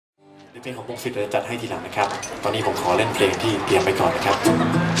ในเพลงของวงศิษย์จะจัดให้ทีหลังนะครับตอนนี้ผมขอเล่นเพลงที่เตรียมไปก่อนนะครับ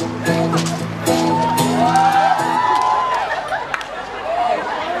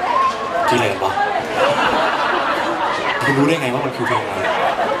ที่อะไรวะคุณรู้ได้ไงว่ามันคือเพลงอะไร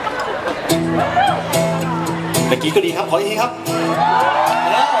ตะกี้ก็ดีครับขออีกทีครับ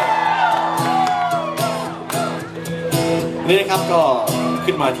นี่นะครับก็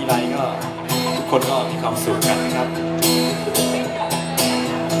ขึ้นมาทีไรก็ทุกคนก็มีความสุขกันนะครับ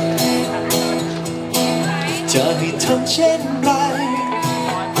จะให้ทำเช่นไร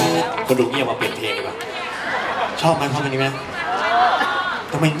ก็ดูเงียบมาเปลี่ยนเพลงดีกว่าชอบไหมเพลงนี้ไหม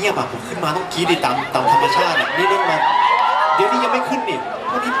ทำไมเงียบอ่ะผมขึ้นมาต้องกรี๊ดดิตามธรรมชาติอ่ะนี่เล่นมาเดี๋ยวนี้ยังไม่ขึ้นนี่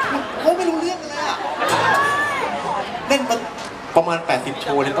วันนี้เขาไม่รู้เรื่องเลยอ่ะเล่นมันประมาณ80โช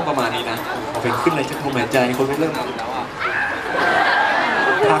ว์เนี่ยต้องประมาณนี้นะเอาเป็นขึ้นเลยจะลมหายใจคนไม่เริ่ม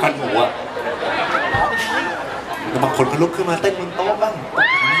ท่าคันหูอ่ะบางคนก็ลุกขึ้นมาเต้นบนโต๊ะบ้าง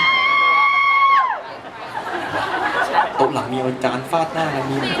โต๊ะหลังมีอาจารย์ฟาดหน้า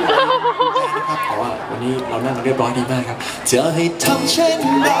มีนะครับแต่ว่าวันนี้เรานั่งเรียบร้อยดีมากครับจะให้ทำเช่น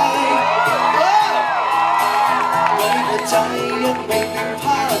ไรไม่เข้าใจยังไม่ถึงภ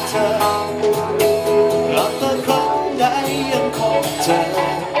าพเธอหลับตาครั้งใดยังคงเจอ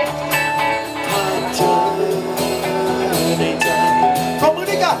ภาพเธอในใจพร้อมมือ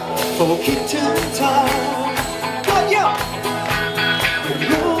ด้วยกันโปรดคิดถึงเธอก่อนเยี่ยมไม่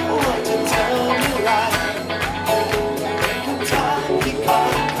รู้ว่าจะเจอเมื่อไร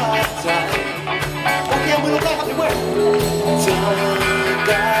โอเคมือลงได้ครับเพื่อนเธอไ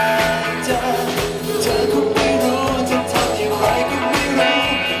ด้เธอคงไม่รู้จะทำอย่างไรก็ไม่รู้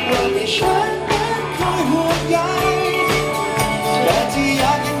ว่ามีฉันนั้นคอยห่วงใยแต่ที่อย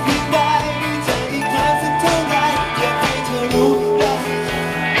ากยังเพียงใดเธออีกนานสักเท่าไรอยากให้เธอรู้ได้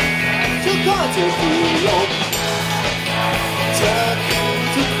ทุกข้อเธอคือลมเธอคือ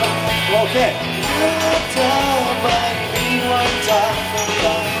ทุกครั้งโอเคเธอไม่มีวันจาก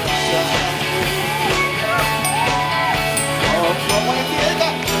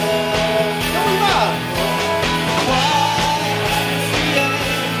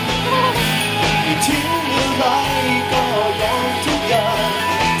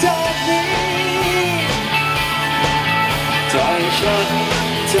ฉัน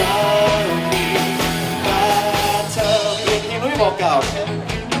จะมีแต่เธอเพียงที่ไม่บอกกล่าว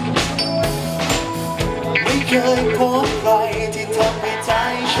ไม่เคยพบใครที่ทำให้ใจ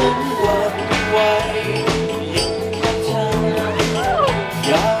ฉันหวั่นไหวอ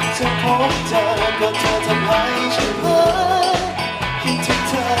ยากจะพบเธอก็เธอทำให้ฉันเพ้อคิดถึงเ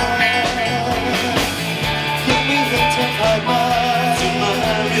ธอยังไม่เห็นเธอผ่านมาจะมา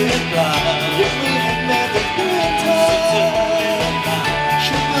หรือเปล่ายังไม่เห็นแม้แต่เพื่อนเธอ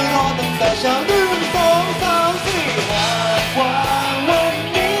แต่เช้า1 2 3 4หากว่าวัน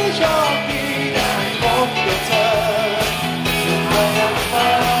นี้โชคดีได้พบกับเธอจะไม่รับฟ้า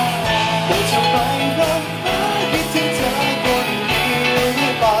แต่จะไม่รับฟ้าคิดถึงเธอคนเดียวเรื่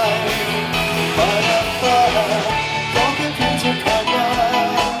อยไปมารับฟ้าขอแค่เพียงเธอผ่านมา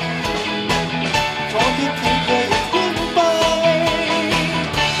ขอแค่เพียงเธออย่าทิ้งไป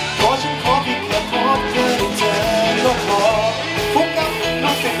ขอฉันขอเพียงแค่พบเธอก็พอทุกครั้ง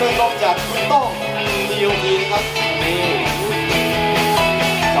รู้สึกโดยลงจากคุณต้องดีโอพีนะครับนี่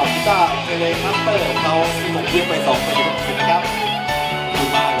กับกีตาร์เทเลมัสเตอร์เราที่ผมเรียกไป2ปีนะครับดี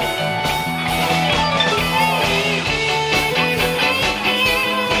มากเลย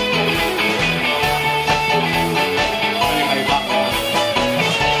ยังไงบ้าง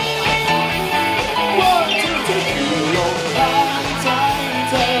ว่าที่เธอคือลมหายใจ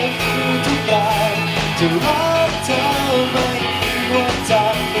เธอคือทุกอย่างจะรักเธอไม่ว่าจะ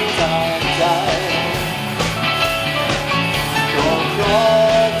ไม่จากใจก็เพรา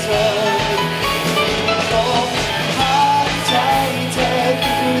ะเธอลมหายใจเธอ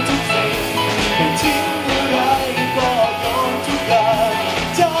คือทุกสิ่งไม่ทิ้งอะไรก็ยอมทุกอย่าง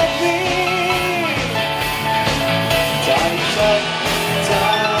จากนี้ใจฉันจะ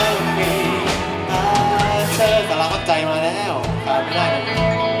มีเธอสารพัดใจมาแล้วขาดไม่ได้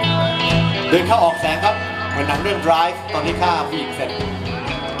เดินเข้าออกแสงครับเหมือนหนังเรื่อง Drive ตอนที่ฆ่าผู้หญิงเสร็จ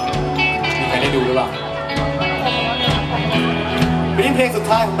มีใครได้ดูหรือเปล่าเป็นเพลงสุด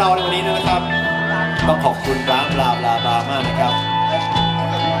ท้ายของเราในวันนี้นะครับต้องขอบคุณร้านบามากนะครับ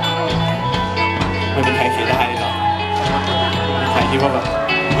ไม่มีใครเสียดายเลยหรอกมีใครคิดว่าแบบ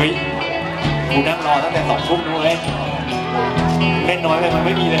เฮ้ยกูนั่งรอตั้งแต่2 ทุ่มนู้นเลยเล่นน้อยไปมันไ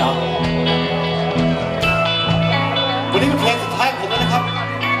ม่มีเลยเหรอวันนี้เป็นเพลงสุดท้ายของผมแล้วนะครับ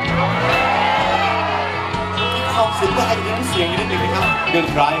ความสุขก็ให้ยินเสียงนิดนึงนะครับเรื่อง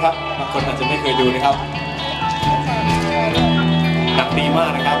ร้ายครับบางคนอาจจะไม่เคยดูนะครับหนักดีมาก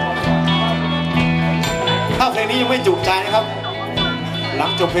นะครับ ลงนี้ยังไม่จุใจนะครับหลั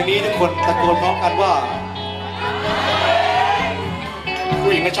งจบเพลงนี้ทุกคนตะโกนพร้อมกันว่า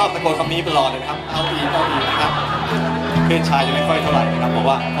ผู้หญิงก็ชอบตะโกนคำนี้ตลอดเลยนะครับเอาอีกนะครับเพื่อนชายจะไม่ค่อยเท่าไหร่นะครับบอก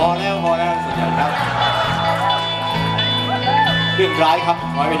ว่าพอแล้วส่วนใหญ่ครับเรื่องร้ายครับ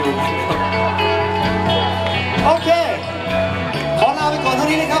ขอไปดูกันโอเคขอลาไปก่อนเท่า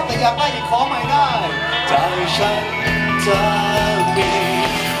นี้นะครับแต่อยากได้อีกขอใหม่ได้ใจฉันจะมี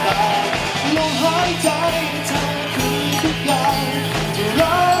แต่ลมหายใจเธอคือทุกอย่างจะ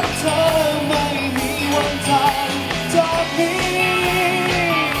รักเธอไม่มีวันจางจากนี้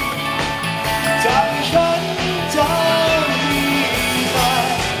ใจฉันจะมีแต่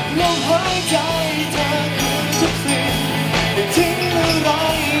ลมหายใจเธอคือทุกสิ่งไม่ทิ้งอะไร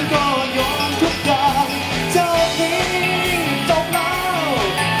ก็ยอมทุกอย่างจากนี้จบแล้ว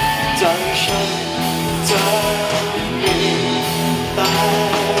ใจฉันจะมีแต่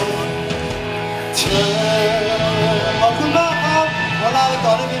เธอขอบคุณมากครับขอลาไปก่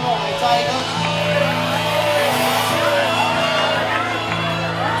อนด้วยเพลงลมหายใจครับ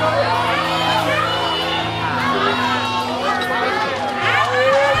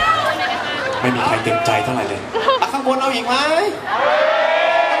ไม่มีใครเต็มใจเท่าไหร่เลยข้างบนเอาอีกไหม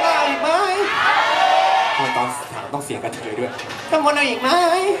ข้างล่างอีกไหมตอนถามต้องเสียงกระเทยด้วยข้างบนเอาอีกไหม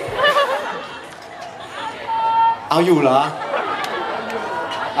เอาอยู่เหรอ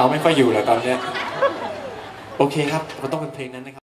เอาไม่ค่อยอยู่เหรอตอนเนี้ยโอเคครับมันต้องเป็นเพลงนั้นนะครับ